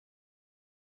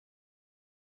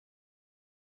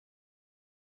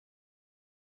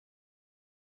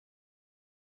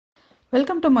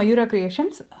Welcome to Mayura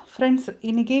creations. Friends,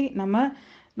 இன்றைக்கி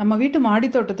நம்ம வீட்டு மாடி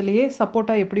தோட்டத்திலேயே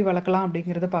சப்போட்டா எப்படி வளர்க்கலாம்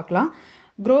அப்படிங்கிறத பார்க்கலாம்.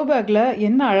 க்ரோ பேக்கில்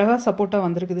என்ன அழகாக சப்போட்டா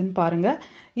வந்திருக்குதுன்னு பாருங்கள்.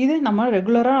 இது நம்ம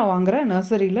ரெகுலராக வாங்குகிற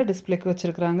நர்சரியில் டிஸ்பிளேக்கு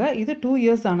வச்சுருக்குறாங்க. இது 2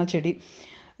 இயர்ஸ் ஆன செடி.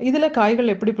 இதில்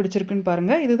காய்கள் எப்படி பிடிச்சிருக்குன்னு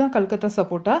பாருங்கள். இதுதான் கல்கத்தா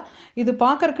சப்போட்டா. இது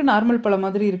பார்க்கறக்கு நார்மல் பழம்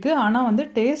மாதிரி இருக்குது, ஆனால் வந்து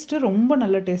டேஸ்ட்டு ரொம்ப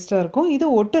நல்ல டேஸ்ட்டாக இருக்கும். இது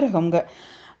ஒட்டு ரகம்ங்க,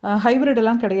 ஹைப்ரிட்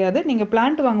எல்லாம் கிடையாது. நீங்கள்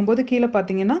பிளான்ட் வாங்கும்போது கீழே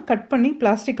பார்த்தீங்கன்னா கட் பண்ணி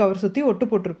பிளாஸ்டிக் கவர் சுற்றி ஒட்டு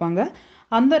போட்டிருப்பாங்க.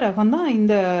 அந்த ரகம் தான்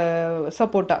இந்த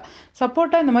சப்போட்டா.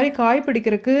 சப்போட்டா இந்த மாதிரி காய்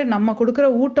பிடிக்கிறதுக்கு நம்ம கொடுக்குற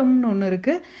ஊட்டம்னு ஒன்று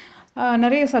இருக்குது.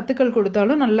 நிறைய சத்துக்கள்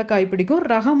கொடுத்தாலும் நல்ல காய் பிடிக்கும்.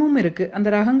 ரகமும் இருக்குது, அந்த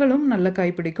ரகங்களும் நல்ல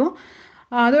காய் பிடிக்கும்.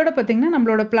 அதோட பார்த்திங்கன்னா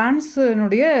நம்மளோட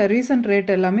பிளான்ட்ஸினுடைய ரீசன்ட்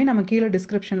ரேட் எல்லாமே நம்ம கீழே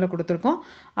டிஸ்கிரிப்ஷனில் கொடுத்துருக்கோம்.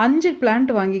 5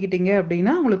 பிளான்ட் வாங்கிக்கிட்டீங்க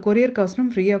அப்படின்னா உங்களுக்கு கொரியர்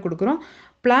காஸ்ட்டும் ஃப்ரீயாக கொடுக்குறோம்.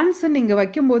 பிளான்ட்ஸு நீங்கள்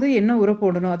வைக்கும்போது என்ன உரம்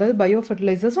போடணும், அதாவது பயோ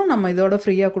ஃபர்டிலைசர்ஸும் நம்ம இதோட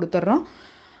ஃப்ரீயாக கொடுத்துட்றோம்.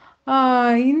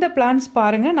 இந்த பிளான்ட்ஸ்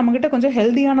பாருங்கள், நம்மக்கிட்ட கொஞ்சம்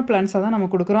ஹெல்த்தியான பிளான்ட்ஸாக தான் நம்ம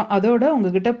கொடுக்குறோம். அதோட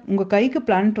உங்கள் கைக்கு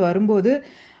பிளான்ட் வரும்போது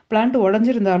பிளான்ட்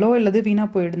உடஞ்சிருந்தாலோ அல்லது வீணாக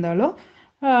போயிருந்தாலோ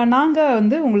நாங்கள்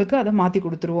வந்து உங்களுக்கு அதை மாற்றி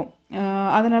கொடுத்துருவோம்.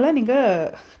 அதனால்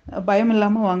நீங்கள் பயம்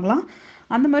இல்லாமல் வாங்கலாம்.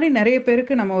 அந்த மாதிரி நிறைய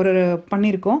பேருக்கு நம்ம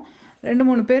பண்ணியிருக்கோம்.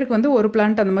 2-3 பேருக்கு வந்து ஒரு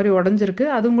பிளான்ட் அந்த மாதிரி உடஞ்சிருக்கு,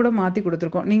 அதுவும் கூட மாற்றி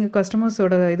கொடுத்துருக்கோம். நீங்கள்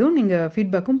கஸ்டமர்ஸோட இதுவும் நீங்கள்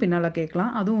ஃபீட்பேக்கும் பின்னால்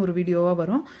கேட்கலாம், அதுவும் ஒரு வீடியோவாக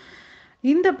வரும்.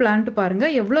 இந்த பிளான்ட்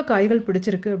பாருங்கள் எவ்வளோ காய்கள்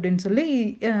பிடிச்சிருக்கு அப்படின்னு சொல்லி.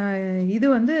 இது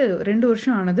வந்து 2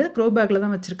 வருஷம் ஆனது. க்ரோ பேக்கில்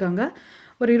தான் வச்சுருக்காங்க.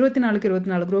 ஒரு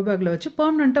 24x24 க்ரோ பேக்கில் வச்சு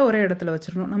பர்மனெண்ட்டாக ஒரே இடத்துல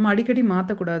வச்சிடணும். நம்ம அடிக்கடி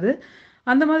மாற்றக்கூடாது.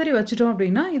 அந்த மாதிரி வச்சுட்டோம்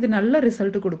அப்படின்னா இது நல்ல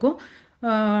ரிசல்ட் கொடுக்கும்.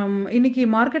 இன்றைக்கி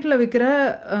மார்க்கெட்டில் விற்கிற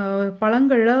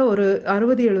பழங்களில் ஒரு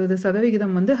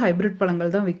 60-70% வந்து ஹைப்ரிட்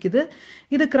பழங்கள் தான் விற்கிது.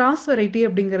 இது கிராஸ் வெரைட்டி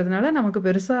அப்படிங்கிறதுனால நமக்கு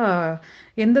பெருசாக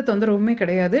எந்த தொந்தரவுமே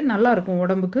கிடையாது. நல்லாயிருக்கும்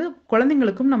உடம்புக்கு.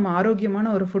 குழந்தைங்களுக்கும் நம்ம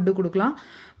ஆரோக்கியமான ஒரு ஃபுட்டு கொடுக்கலாம்.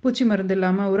 பூச்சி மருந்து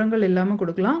இல்லாமல், உரங்கள் இல்லாமல்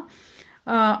கொடுக்கலாம்.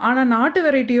 ஆனால் நாட்டு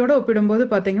வெரைட்டியோடு ஒப்பிடும்போது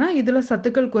பார்த்திங்கன்னா இதில்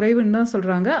சத்துக்கள் குறைவுன்னு தான்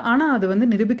சொல்கிறாங்க. ஆனால் அது வந்து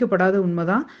நிரூபிக்கப்படாத உண்மை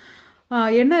தான்.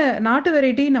 என்ன, நாட்டு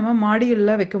வெரைட்டி நம்ம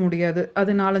மாடியில் வைக்க முடியாது.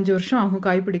 அது 4-5 வருஷம் ஆகும்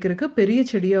காய் பிடிக்கிறதுக்கு, பெரிய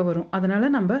செடியாக வரும். அதனால்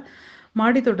நம்ம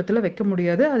மாடி தோட்டத்தில் வைக்க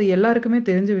முடியாது. அது எல்லாருக்குமே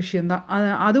தெரிஞ்ச விஷயந்தான்.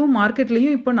 அதுவும்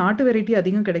மார்க்கெட்லேயும் இப்போ நாட்டு வெரைட்டி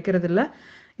அதிகம் கிடைக்கிறதில்ல.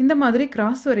 இந்த மாதிரி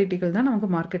கிராஸ் வெரைட்டிகள் தான் நமக்கு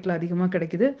மார்க்கெட்டில் அதிகமாக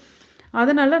கிடைக்குது.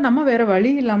 அதனால் நம்ம வேறு வழி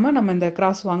இல்லாமல் நம்ம இந்த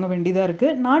கிராஸ் வாங்க வேண்டியதாக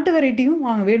இருக்குது. நாட்டு வெரைட்டியும்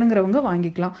வேணுங்கிறவங்க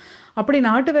வாங்கிக்கலாம். அப்படி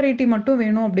நாட்டு வெரைட்டி மட்டும்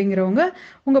வேணும் அப்படிங்கிறவங்க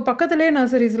உங்கள் பக்கத்துலேயே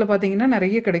நர்சரிஸில் பார்த்தீங்கன்னா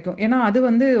நிறைய கிடைக்கும். ஏன்னா அது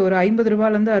வந்து ஒரு 50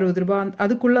 ரூபாலேருந்து 60 ரூபா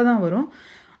அதுக்குள்ளே தான் வரும்.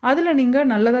 அதில்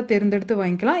நீங்கள் நல்லதாக தேர்ந்தெடுத்து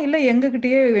வாங்கிக்கலாம். இல்லை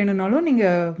எங்ககிட்டயே வேணும்னாலும்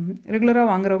நீங்கள்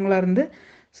ரெகுலராக வாங்குறவங்களா இருந்து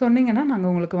சொன்னீங்கன்னா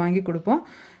நாங்கள் உங்களுக்கு வாங்கி கொடுப்போம்.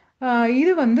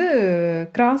 இது வந்து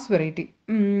கிராஸ் வெரைட்டி.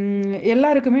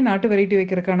 எல்லாருக்குமே நாட்டு வெரைட்டி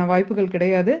வைக்கிறதுக்கான வாய்ப்புகள்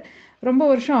கிடையாது. ரொம்ப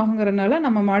வருஷம் ஆகுங்கிறதுனால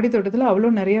நம்ம மாடி தோட்டத்தில் அவ்வளோ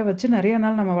நிறையா வச்சு நிறையா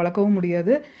நாள் நம்ம வளர்க்கவும்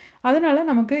முடியாது. அதனால்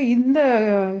நமக்கு இந்த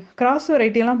கிராஸ்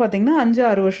வெரைட்டியெல்லாம் பார்த்திங்கன்னா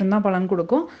 5-6 வருஷம்தான் பலன்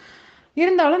கொடுக்கும்.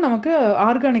 இருந்தாலும் நமக்கு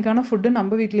ஆர்கானிக்கான ஃபுட்டு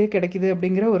நம்ம வீட்டிலேயே கிடைக்கிது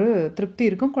அப்படிங்கிற ஒரு திருப்தி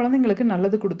இருக்கும். குழந்தைங்களுக்கு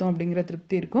நல்லது கொடுத்தோம் அப்படிங்கிற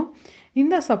திருப்தி இருக்கும்.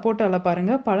 இந்த சப்போட்டாவில்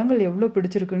பாருங்கள் பழங்கள் எவ்வளோ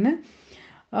பிடிச்சிருக்குன்னு.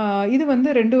 இது வந்து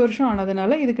 2 வருஷம்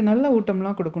ஆனதுனால இதுக்கு நல்ல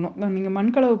ஊட்டம்லாம் கொடுக்கணும். நீங்கள்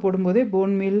மண்கலவை போடும்போதே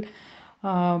போன் மீல்,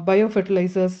 பயோ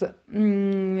ஃபர்டிலைசர்ஸ்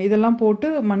இதெல்லாம் போட்டு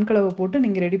மண்கலவை போட்டு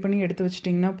நீங்கள் ரெடி பண்ணி எடுத்து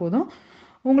வச்சிட்டிங்கன்னா போதும்.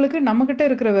 உங்களுக்கு நம்மக்கிட்ட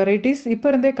இருக்கிற வெரைட்டிஸ் இப்போ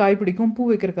இருந்தே காய் பிடிக்கும், பூ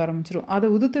வைக்கிறதுக்கு ஆரம்பிச்சிடும். அதை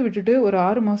உதுத்து விட்டுட்டு ஒரு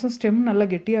 6 மாதம் ஸ்டெம் நல்லா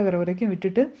கெட்டியாகிற வரைக்கும்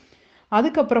விட்டுட்டு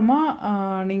அதுக்கப்புறமா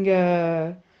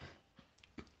நீங்கள்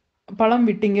பழம்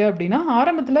விட்டீங்க அப்படின்னா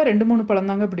ஆரம்பத்தில் 2-3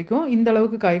 பழம் தாங்க பிடிக்கும். இந்த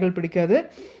அளவுக்கு காய்கள் பிடிக்காது.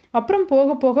 அப்புறம் போக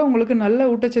போக உங்களுக்கு நல்ல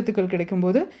ஊட்டச்சத்துக்கள்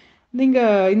கிடைக்கும்போது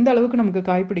நீங்கள் இந்த அளவுக்கு நமக்கு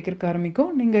காய் பிடிக்கிறதுக்கு ஆரம்பிக்கும்.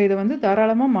 நீங்கள் இதை வந்து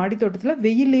தாராளமாக மாடி தோட்டத்தில்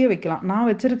வெயிலையே வைக்கலாம். நான்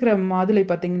வச்சுருக்கிற மாதுளை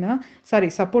பார்த்தீங்கன்னா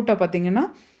சப்போட்டா பார்த்தீங்கன்னா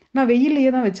நான்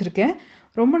வெயிலையே தான் வச்சுருக்கேன்.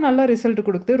 ரொம்ப நல்லா ரிசல்ட்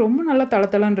கொடுக்குது. ரொம்ப நல்லா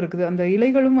தளத்தலான்னு இருக்குது. அந்த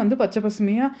இலைகளும் வந்து பச்சை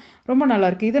பசுமையாக ரொம்ப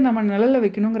நல்லாயிருக்கு. இதை நம்ம நிழலில்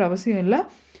வைக்கணுங்கிற அவசியம் இல்லை.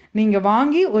 நீங்கள்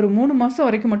வாங்கி ஒரு 3 மாதம்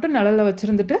வரைக்கும் மட்டும் நிழலில்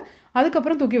வச்சுருந்துட்டு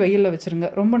அதுக்கப்புறம் தூக்கி வெயிலில் வச்சுருங்க.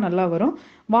 ரொம்ப நல்லா வரும்.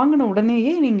 வாங்கின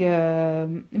உடனேயே நீங்கள்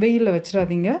வெயிலில்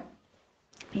வச்சிடாதீங்க.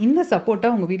 இந்த சப்போட்டா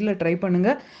உங்கள் வீட்டில் ட்ரை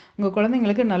பண்ணுங்கள். உங்கள்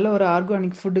குழந்தைங்களுக்கு நல்ல ஒரு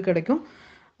ஆர்கானிக் ஃபுட்டு கிடைக்கும்.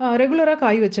 ரெகுலராக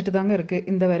காய் வச்சுட்டு தாங்க இருக்குது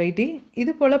இந்த வெரைட்டி.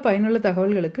 இது போல் பயனுள்ள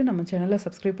தகவல்களுக்கு நம்ம சேனலை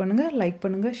சப்ஸ்கிரைப் பண்ணுங்கள், லைக்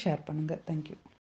பண்ணுங்கள், ஷேர் பண்ணுங்கள். தேங்க்யூ.